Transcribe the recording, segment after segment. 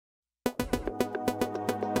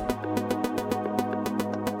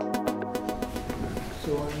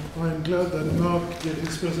so I'm glad that Mark did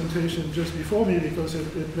his presentation just before me, because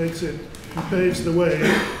it paves the way,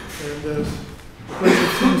 and there's a bunch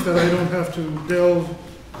of things that I don't have to delve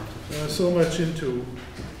so much into.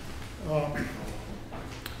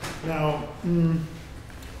 Now,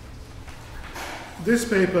 this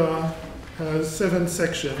paper has 7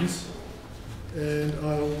 sections, and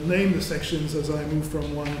I'll name the sections as I move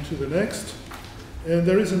from one to the next. And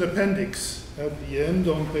there is an appendix at the end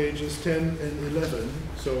on pages 10 and 11,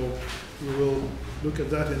 so we will look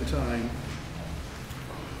at that in time.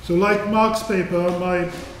 So like Mark's paper,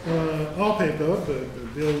 our paper,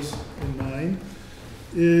 Bill's and mine,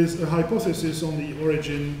 is a hypothesis on the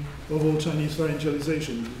origin of Old Chinese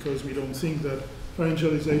pharyngalization, because we don't think that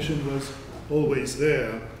pharyngalization was always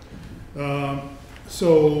there.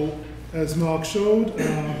 So, as Mark showed,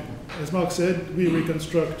 as Mark said, we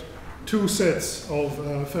reconstruct 2 sets of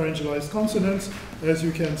pharyngalized consonants, as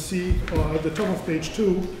you can see at the top of page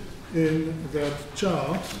 2 in that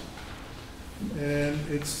chart. And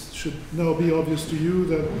it should now be obvious to you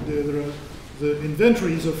that the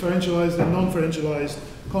inventories of pharyngalized and non-pharyngalized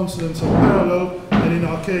consonants are parallel, and in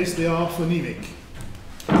our case they are phonemic.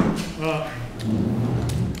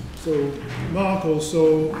 So Mark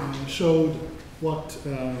also showed what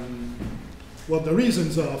the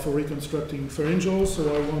reasons are for reconstructing pharyngals, so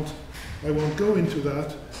I won't go into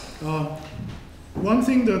that. One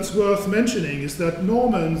thing that's worth mentioning is that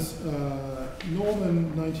Norman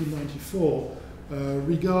 1994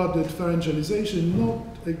 regarded pharyngalization not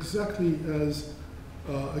exactly as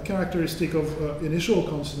a characteristic of initial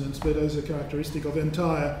consonants, but as a characteristic of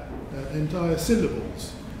entire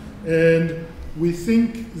syllables. And we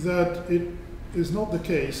think that it is not the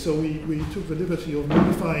case, so we took the liberty of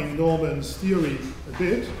modifying Norman's theory a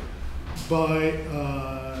bit by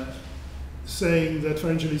saying that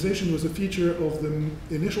pharyngalization was a feature of the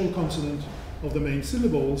initial consonant of the main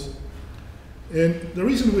syllables. And the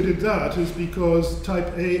reason we did that is because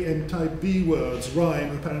type A and type B words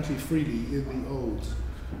rhyme apparently freely in the Olds.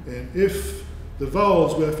 And if the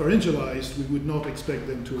vowels were pharyngalized, we would not expect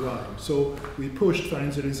them to rhyme. So we pushed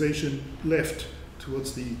pharyngalization left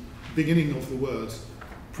towards the beginning of the words,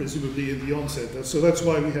 presumably in the onset. So that's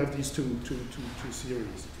why we have these two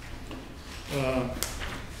series.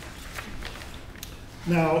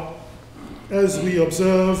 Now, as we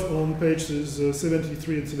observe on pages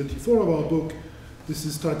 73 and 74 of our book, this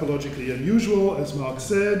is typologically unusual, as Mark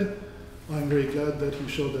said. I'm very glad that he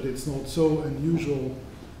showed that it's not so unusual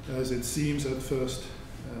as it seems at first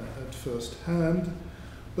hand.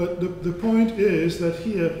 But the point is that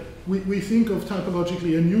here we think of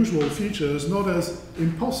typologically unusual features not as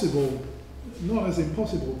impossible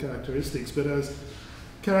characteristics, but as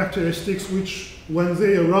characteristics which, when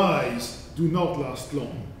they arise, do not last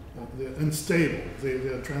long. They're unstable. They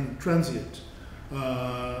are transient.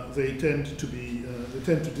 They tend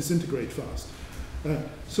to disintegrate fast.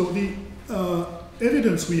 So the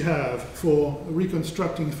evidence we have for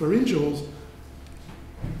reconstructing pharyngals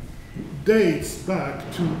dates back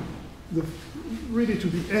to really to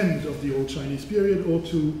the end of the Old Chinese period, or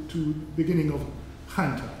to beginning of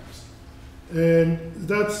Han times. And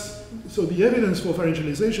so the evidence for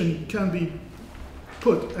pharyngalization can be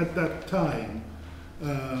put at that time.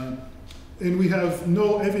 And we have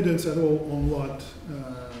no evidence at all on what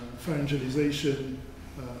pharyngalization,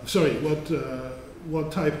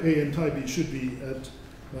 what type A and type B should be at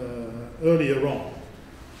earlier on.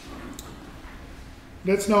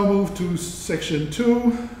 Let's now move to section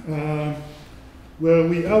 2, where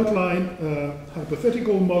we outline a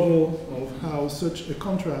hypothetical model of how such a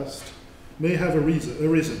contrast may have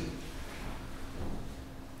arisen.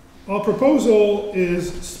 Our proposal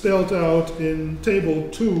is spelled out in table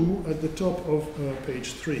 2 at the top of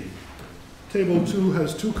page 3. Table 2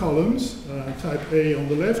 has 2 columns, type A on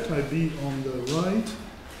the left, type B on the right,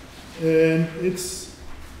 and it's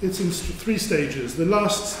in 3 stages. The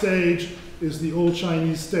last stage is the Old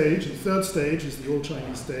Chinese stage. The third stage is the Old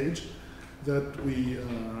Chinese stage that we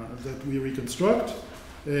reconstruct,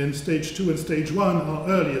 and stage 2 and stage 1 are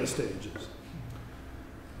earlier stages.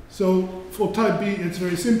 So for type B, it's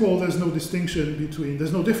very simple. There's no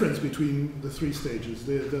there's no difference between the 3 stages.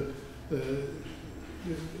 The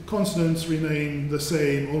consonants remain the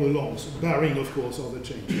same all along, so barring, of course, other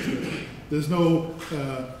changes. There's no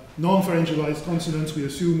non-pharyngalized consonants. We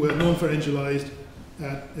assume we're non-pharyngalized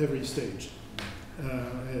at every stage.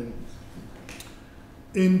 And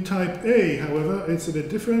in type A, however, it's a bit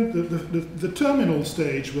different. The terminal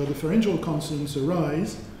stage where the pharyngeal consonants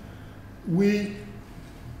arise, we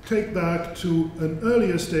take back to an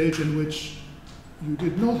earlier stage in which you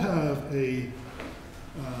did not have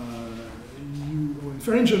when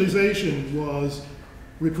pharyngalization was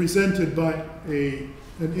represented by an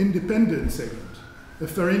independent segment, a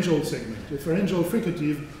pharyngeal segment, a pharyngeal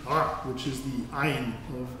fricative R, which is the Ain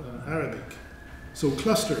of Arabic. So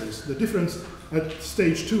clusters. The difference at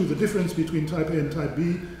stage 2, the difference between type A and type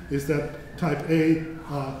B is that type A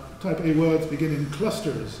words begin in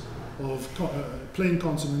clusters of plain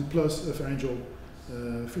consonant plus a pharyngeal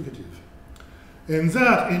fricative. And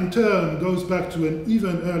that, in turn, goes back to an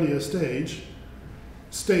even earlier stage,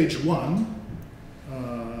 stage 1,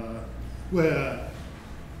 where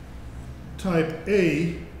type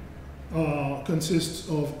A consists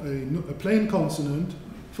of a plain consonant,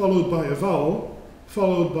 followed by a vowel,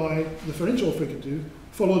 followed by the pharyngeal fricative,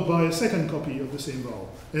 followed by a second copy of the same vowel,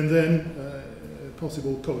 and then a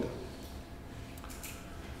possible coda.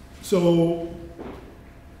 So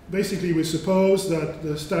basically we suppose that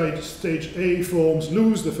the stage A forms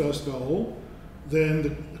lose the first vowel, then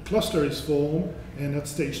the cluster is formed, and at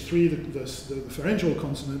stage 3 the pharyngeal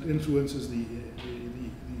consonant influences the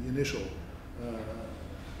initial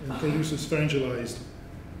and produces pharyngalized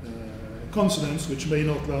consonants which may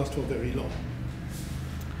not last for very long.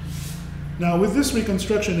 Now, with this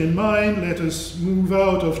reconstruction in mind, let us move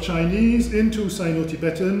out of Chinese into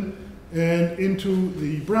Sino-Tibetan and into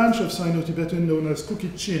the branch of Sino-Tibetan known as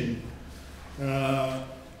Kukichin,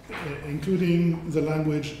 including the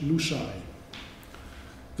language Lushai.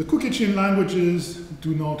 The Kukichin languages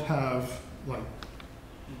do not have a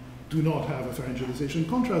pharyngalization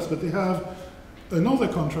contrast, but they have another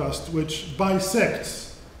contrast which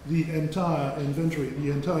bisects the entire inventory, the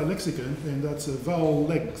entire lexicon, and that's a vowel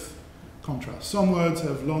length contrast. Some words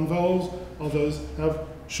have long vowels, others have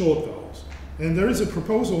short vowels. And there is a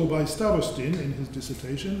proposal by Starostin in his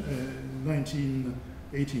dissertation in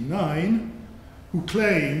 1989 who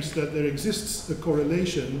claims that there exists a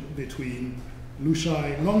correlation between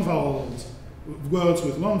Lushai long vowels, words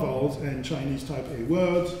with long vowels, and Chinese type A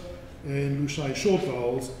words, and Lushai short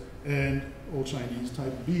vowels, and Old Chinese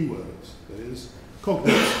type B words. That is,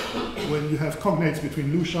 cognates. When you have cognates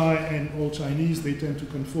between Lushai and Old Chinese, they tend to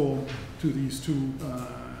conform to these two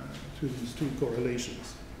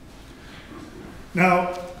correlations.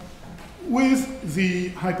 Now, with the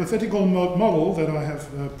hypothetical model that I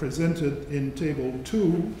have presented in table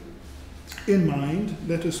 2 in mind,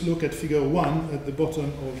 let us look at figure 1 at the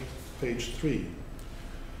bottom of page 3.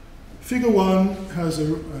 Figure 1 has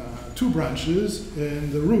two branches,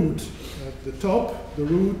 and the root at the top, the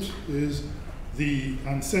root is the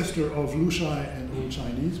ancestor of Lushai and Old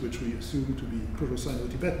Chinese, which we assume to be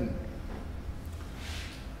Proto-Sino-Tibetan.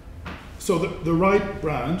 So the right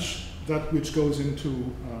branch, that which goes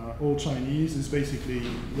into Old Chinese, is basically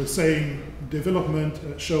the same development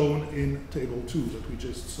shown in table 2 that we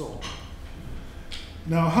just saw.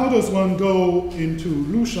 Now, how does one go into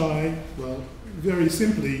Lushai? Well, very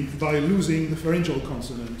simply by losing the pharyngeal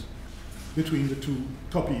consonant between the two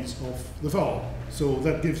copies of the vowel. So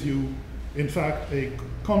that gives you, in fact, a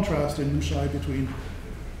contrast in Lushai between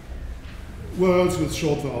words with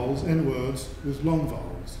short vowels and words with long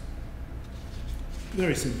vowels.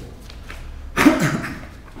 Very simple.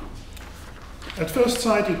 At first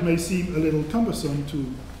sight, it may seem a little cumbersome to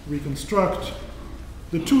reconstruct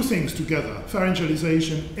the two things together,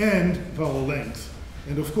 pharyngalization and vowel length.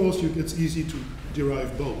 And of course, it's easy to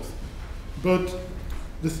derive both. But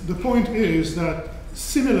the point is that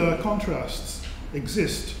similar contrasts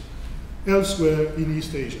exist elsewhere in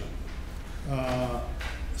East Asia,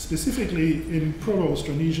 specifically in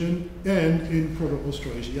Proto-Austronesian and in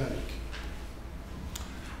Proto-Austroasiatic.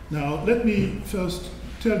 Now, let me first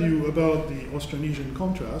tell you about the Austronesian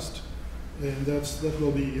contrast, and that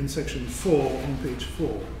will be in section 4 on page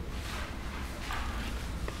 4.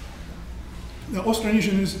 Now,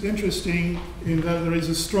 Austronesian is interesting in that there is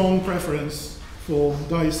a strong preference for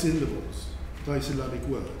disyllables, disyllabic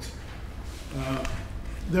words.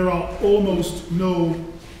 There are almost no,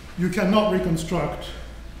 you can reconstruct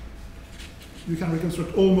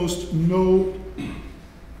almost no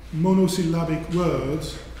monosyllabic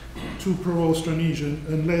words to Pro-Austronesian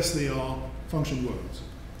unless they are function words.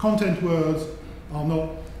 Content words are not,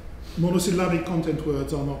 monosyllabic content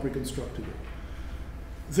words are not reconstructible.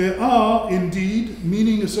 There are indeed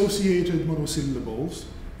meaning-associated monosyllables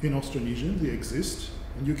in Austronesian, they exist,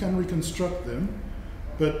 and you can reconstruct them,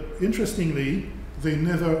 but interestingly, they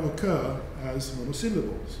never occur as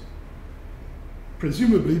monosyllables.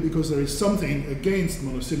 Presumably because there is something against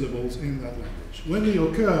monosyllables in that language. When they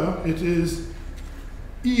occur, it is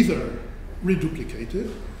either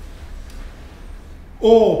reduplicated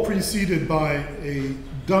or preceded by a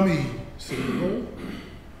dummy syllable,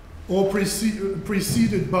 or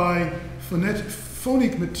preceded by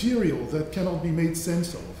phonic material that cannot be made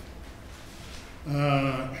sense of.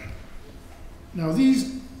 Now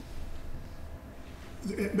these,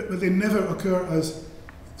 but they never occur as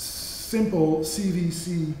simple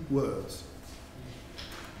CVC words.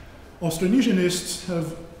 Austronesianists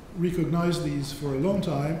have recognized these for a long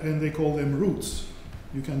time, and they call them roots.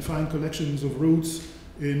 You can find collections of roots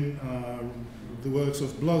in the works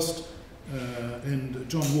of Blust and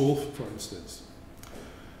John Wolfe, for instance.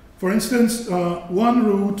 For instance, one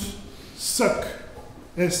root, suck,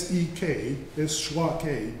 S-E-K,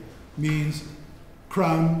 S-schwa-K, means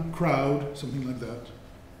cram, crowd, something like that.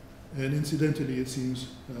 And incidentally, it seems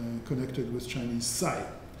connected with Chinese sai.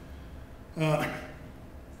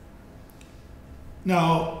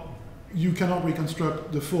 Now, you cannot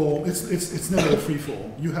reconstruct the form. It's never a free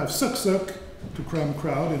form. You have suck-suck to cram,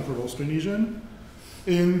 crowd in Proto-Austronesian.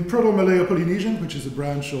 In Proto-Malayo-Polynesian, which is a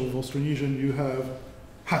branch of Austronesian, you have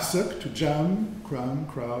hasuk to jam, cram,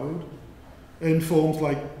 crowd, and forms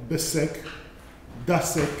like besek,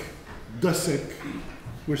 dasek, dusek,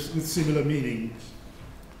 with similar meanings.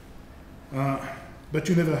 But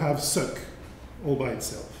you never have suck all by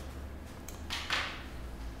itself.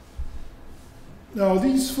 Now,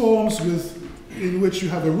 these forms in which you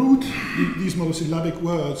have a root, these monosyllabic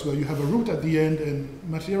words where you have a root at the end and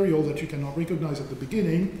material that you cannot recognize at the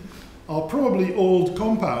beginning, are probably old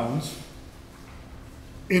compounds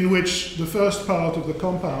in which the first part of the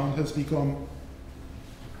compound has become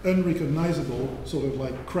unrecognizable, sort of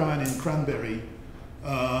like cran in cranberry,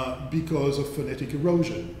 because of phonetic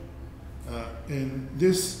erosion. And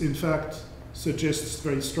this, in fact, suggests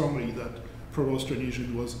very strongly that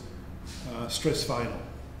Proto-Austronesian was stress final.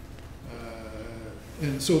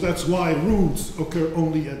 And so that's why roots occur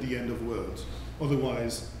only at the end of words.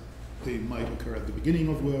 Otherwise, they might occur at the beginning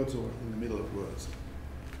of words or in the middle of words.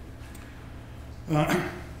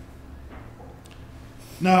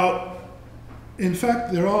 Now, in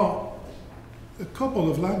fact, there are a couple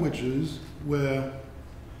of languages where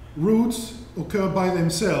roots occur by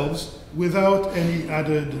themselves without any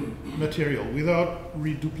added material, without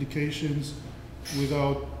reduplications,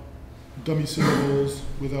 without domiciliables,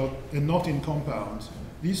 and not in compounds.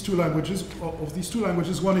 These two languages, of these two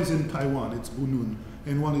languages, one is in Taiwan, it's Bunun,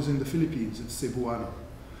 and one is in the Philippines, it's Cebuano.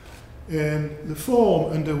 And the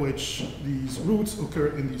form under which these roots occur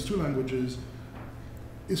in these two languages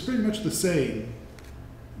is pretty much the same.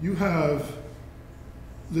 You have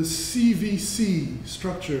the CVC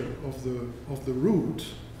structure of the root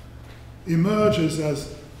emerges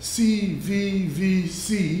as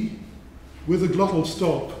CVVC with a glottal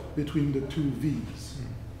stop between the two V's.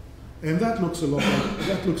 And that looks a lot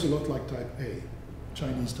like type A,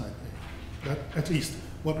 Chinese type A. That, at least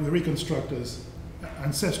what we reconstruct as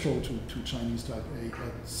ancestral to Chinese type A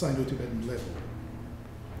at Sino-Tibetan level.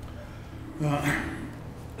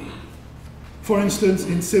 For instance,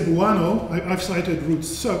 in Cebuano, I've cited root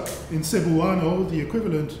suck. In Cebuano, the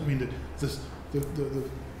equivalent, I mean, the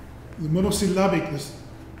monosyllabic,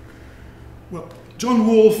 well, John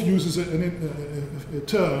Wolfe uses a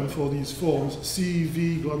term for these forms,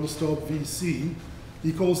 CV, glottal stop, VC.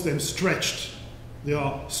 He calls them stretched. They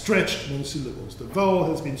are stretched monosyllables. The vowel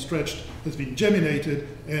has been stretched, has been geminated,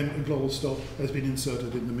 and a glottal stop has been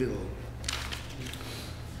inserted in the middle.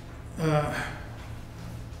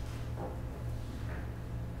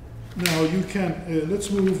 Now you can,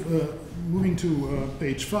 let's moving to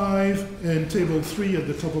page 5 and table 3 at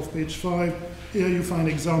the top of page 5. Here you find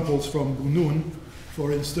examples from Bunun.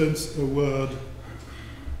 For instance, a word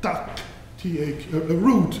tak, a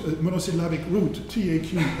root, a monosyllabic root,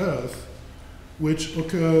 TAQ, earth, which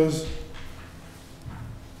occurs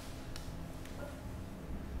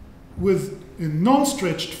with a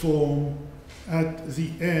non-stretched form at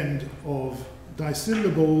the end of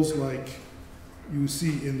disyllables like you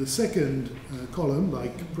see in the second column,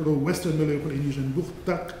 like Proto-Western Malayo-Polynesian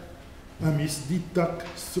burtak, amis ditak,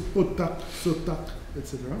 supotak, sotak,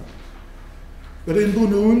 etc. But in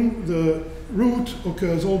Bunun, the root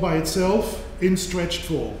occurs all by itself in stretched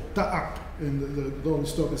form, ta'ak, and the glottal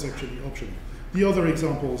stop is actually optional. The other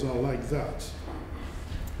examples are like that.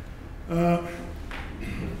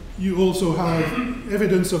 You also have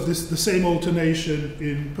evidence of this, the same alternation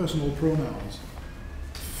in personal pronouns.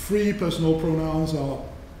 Free personal pronouns are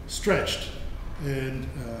stretched, and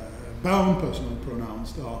bound personal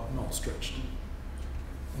pronouns are not stretched.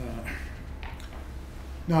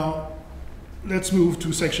 Now, let's move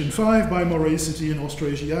to section 5, bimoricity in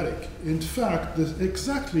Austroasiatic. In fact,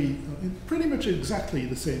 pretty much exactly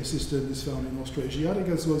the same system is found in Austroasiatic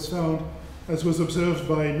as was observed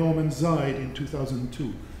by Norman Zaid in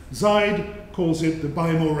 2002. Zaid calls it the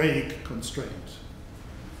bimoraic constraint.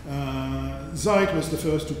 Zaid was the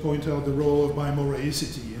first to point out the role of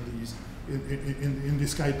bimoraicity in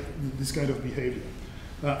this kind of behavior.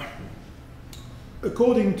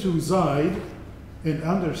 According to Zaid and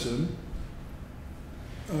Anderson,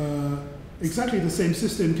 exactly the same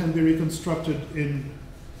system can be reconstructed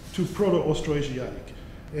into Proto-Austroasiatic.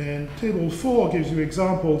 And table 4 gives you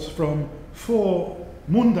examples from 4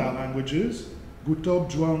 Munda languages, Gutob,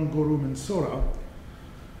 Zhuang, Gorum, and Sora.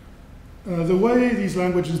 The way these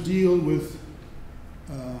languages deal with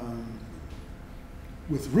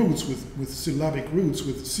roots, with syllabic roots,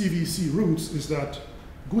 with CVC roots, is that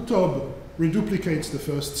Gutob reduplicates the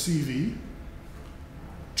first CV.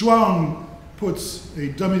 Zhuang puts a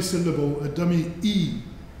dummy syllable, a dummy E,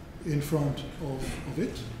 in front of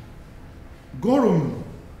it. Gorum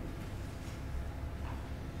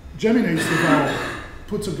geminates the vowel,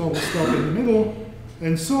 puts a double stop in the middle,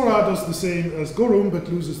 and Sora does the same as Gorum, but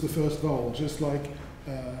loses the first vowel, just like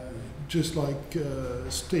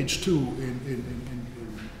stage 2 in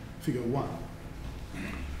figure 1.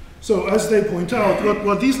 So as they point out,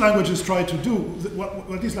 what these languages try to do,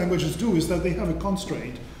 what these languages do is that they have a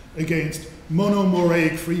constraint against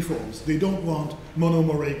monomoraic freeforms. They don't want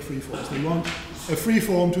monomoraic freeforms. They want a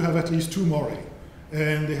freeform to have at least 2 morae.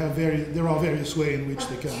 And there are various ways in which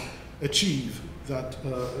they can achieve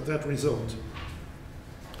that result.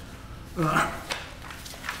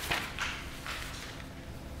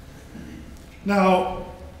 Now,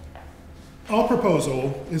 our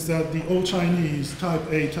proposal is that the Old Chinese type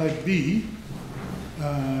A, type B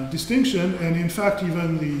distinction, and in fact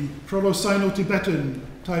even the Proto-Sino-Tibetan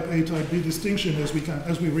type A, type B distinction as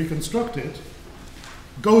we reconstruct it,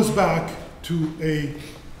 goes back to a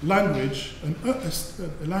language,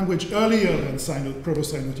 a language earlier than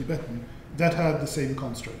Proto-Sino-Tibetan that had the same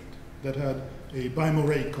constraint, that had a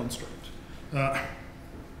bimoraic constraint.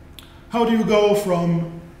 How do you go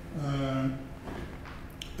from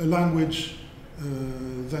a language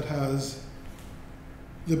that has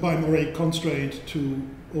the bimoraic constraint to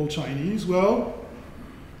Old Chinese? Well,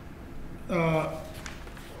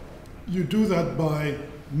 you do that by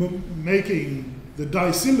making the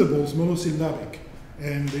disyllables monosyllabic,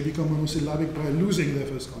 and they become monosyllabic by losing their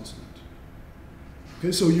first consonant.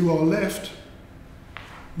 Okay, so you are left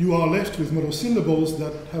with monosyllables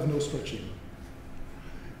that have no stretching.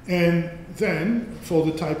 And then, for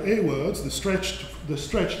the type A words, the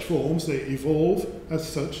stretched forms, they evolve as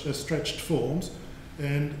such, as stretched forms,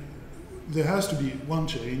 and there has to be one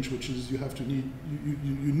change, which is you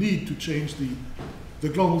need to change the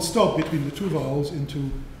glottal stop between the 2 vowels into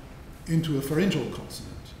a pharyngeal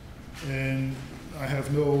consonant. And I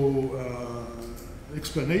have no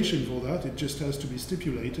explanation for that. It just has to be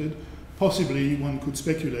stipulated. Possibly one could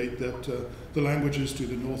speculate that the languages to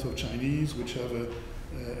the north of Chinese, which have an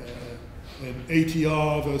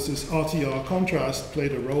ATR versus RTR contrast,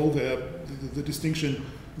 played a role there. The distinction,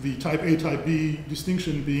 the type A, type B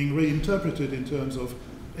distinction being reinterpreted in terms of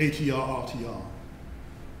ATR, RTR.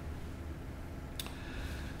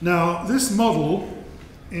 Now, this model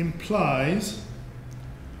implies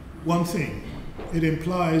one thing. It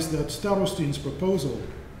implies that Starostin's proposal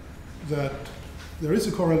that there is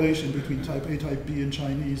a correlation between type A, type B in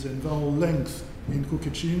Chinese and vowel length in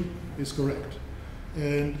Kukichin is correct.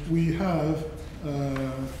 And we have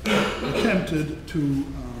attempted to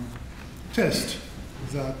test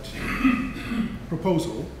that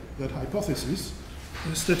proposal, that hypothesis,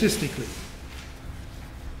 statistically.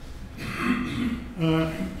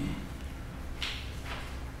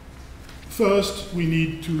 First, we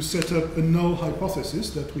need to set up a null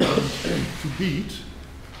hypothesis that we want to beat.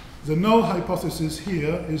 The null hypothesis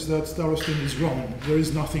here is that Starostin is wrong. There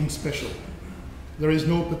is nothing special. There is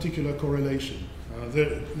no particular correlation.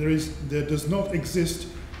 There does not exist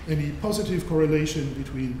any positive correlation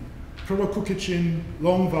between Proto-Kukichin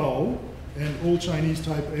long vowel and Old Chinese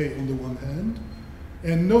type A on the one hand,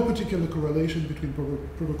 and no particular correlation between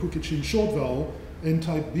Proto-Kukichin short vowel and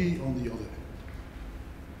type B on the other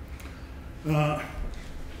hand.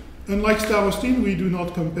 Unlike Starostin, we do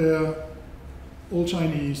not compare Old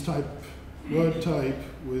Chinese type, word type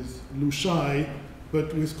with Lushai,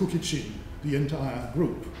 but with Kukichin, the entire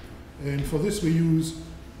group. And for this we use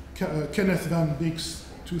Kenneth Van Beek's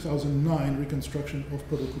 2009 reconstruction of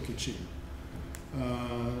Proto-Kukichin.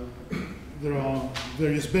 There are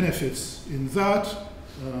various benefits in that.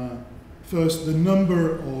 First, the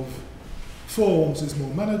number of forms is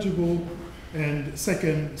more manageable, and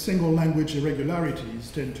second, single language irregularities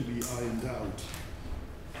tend to be ironed out.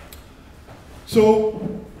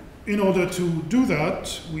 So, in order to do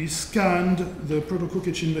that, we scanned the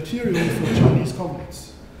Proto-Kukichin material for Chinese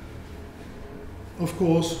cognates. Of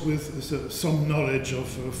course, with some knowledge of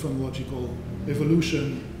phonological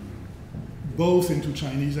evolution both into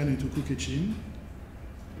Chinese and into Kukichin.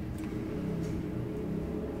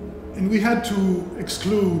 And we had to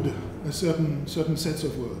exclude a certain sets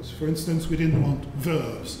of words. For instance, we didn't want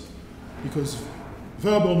verbs, because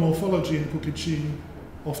verbal morphology in Kukichin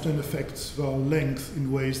often affects vowel length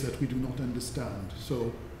in ways that we do not understand.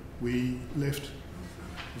 So we left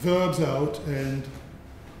verbs out and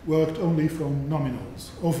worked only from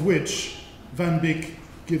nominals, of which Van Beek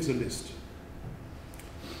gives a list.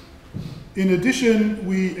 In addition,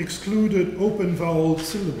 we excluded open vowel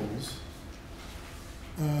syllables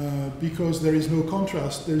because there is no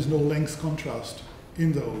contrast, there is no length contrast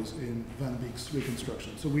in those in Van Beek's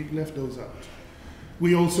reconstruction. So we left those out.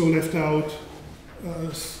 We also left out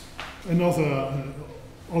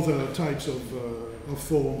other types of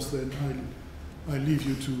forms that I leave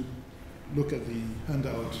you to look at the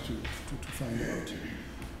handout to find out.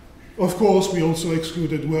 Of course, we also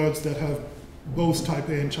excluded words that have both type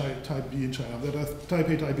A and type B in China. There are type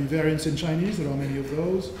A, type B variants in Chinese. There are many of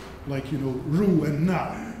those, like, ru and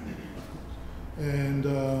na, and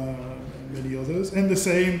many others. And the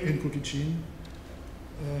same in Kukichin.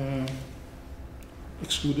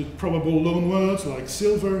 Excluded probable loan words like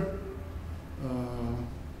silver,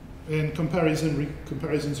 and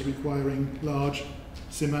comparisons requiring large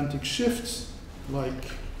semantic shifts,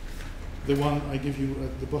 like the one I give you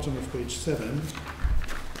at the bottom of page 7.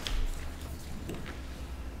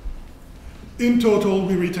 In total,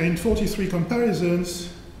 we retained 43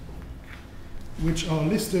 comparisons, which are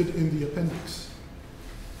listed in the appendix.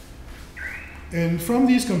 And from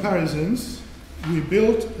these comparisons, we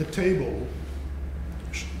built a table,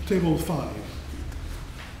 table 5.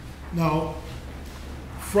 Now,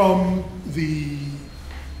 from the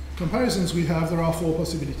comparisons we have, there are 4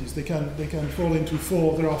 possibilities. They can fall into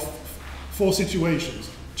 4. There are 4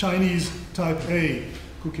 situations. Chinese type A,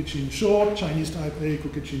 Kukichin short, Chinese type A,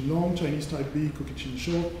 Kukichin long, Chinese type B, Kukichin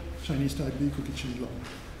short, Chinese type B, Kukichin long.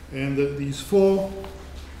 And these 4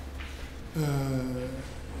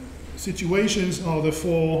 situations are the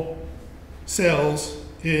 4 cells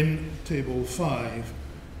in table 5.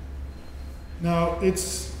 Now, it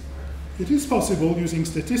is possible using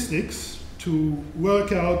statistics to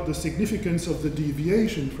work out the significance of the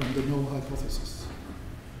deviation from the null hypothesis.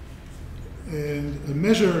 And a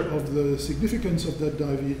measure of the significance of that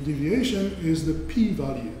deviation is the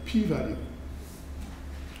p-value.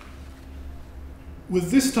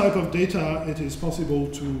 With this type of data, it is possible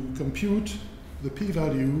to compute the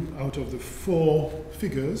p-value out of the 4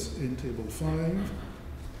 figures in table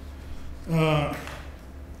 5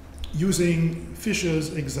 using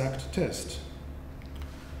Fisher's exact test.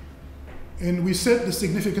 And we set the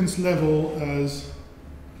significance level as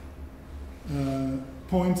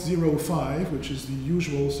 0.05, which is the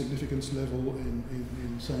usual significance level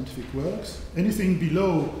in scientific works. Anything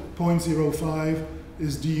below 0.05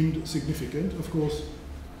 is deemed significant. Of course,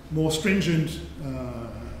 more stringent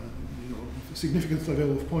significance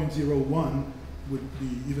level of 0.01 would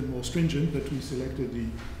be even more stringent, but we selected the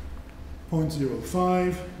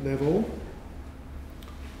 0.05 level.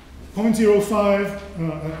 0.05,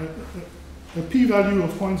 a p-value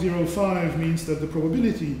of 0.05 means that the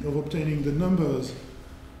probability of obtaining the numbers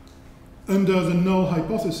under the null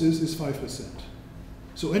hypothesis is 5%.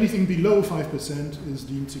 So anything below 5% is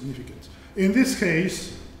deemed significant. In this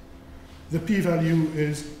case, the p-value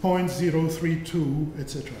is 0.032,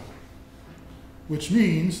 etc., which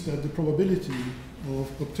means that the probability of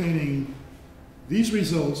obtaining these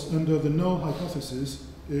results under the null hypothesis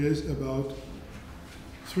is about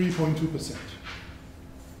 3.2%,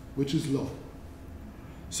 which is low.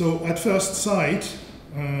 So at first sight,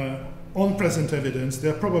 on present evidence,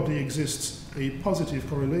 there probably exists a positive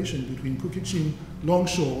correlation between Kukichin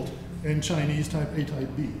long-short and Chinese type A, type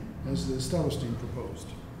B, as the Starostin proposed.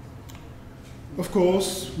 Of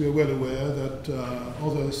course, we are well aware that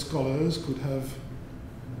other scholars could have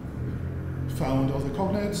found other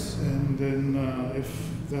cognates, and then if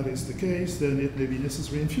that is the case, then it may be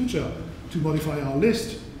necessary in future to modify our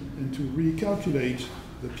list and to recalculate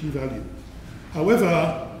the p-value.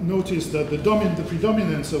 However, notice that the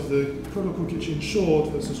predominance of the Proto-Kukichin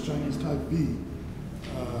short versus Chinese type B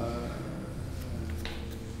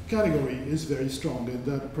category is very strong, and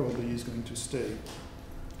that probably is going to stay.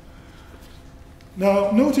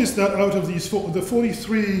 Now, notice that out of these the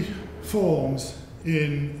 43 forms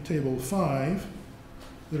in table 5,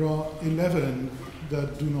 there are 11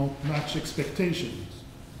 that do not match expectations.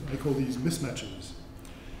 I call these mismatches.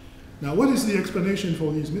 Now, what is the explanation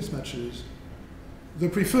for these mismatches? The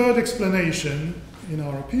preferred explanation, in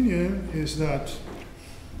our opinion, is that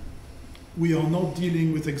we are not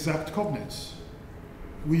dealing with exact cognates.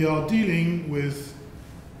 We are dealing with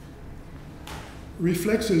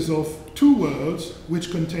reflexes of two words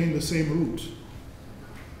which contain the same root.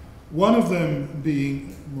 One of them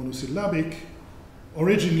being monosyllabic,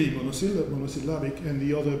 originally monosyllabic, and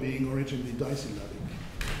the other being originally disyllabic.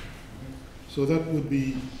 So that would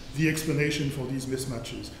be the explanation for these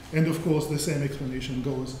mismatches. And of course, the same explanation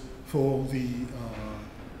goes for the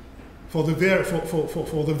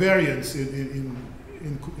variance in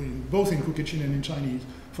both in Kukechin and in Chinese.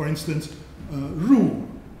 For instance, ru,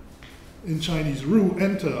 in Chinese, ru,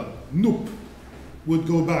 enter, nup, would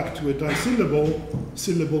go back to a dissyllable,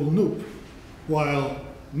 syllable nup, while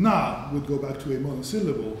na would go back to a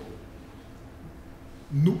monosyllable,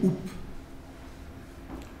 nuup,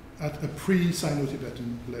 at a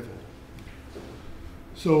pre-Sino-Tibetan level.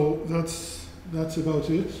 So that's about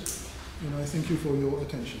it, and I thank you for your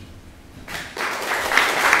attention.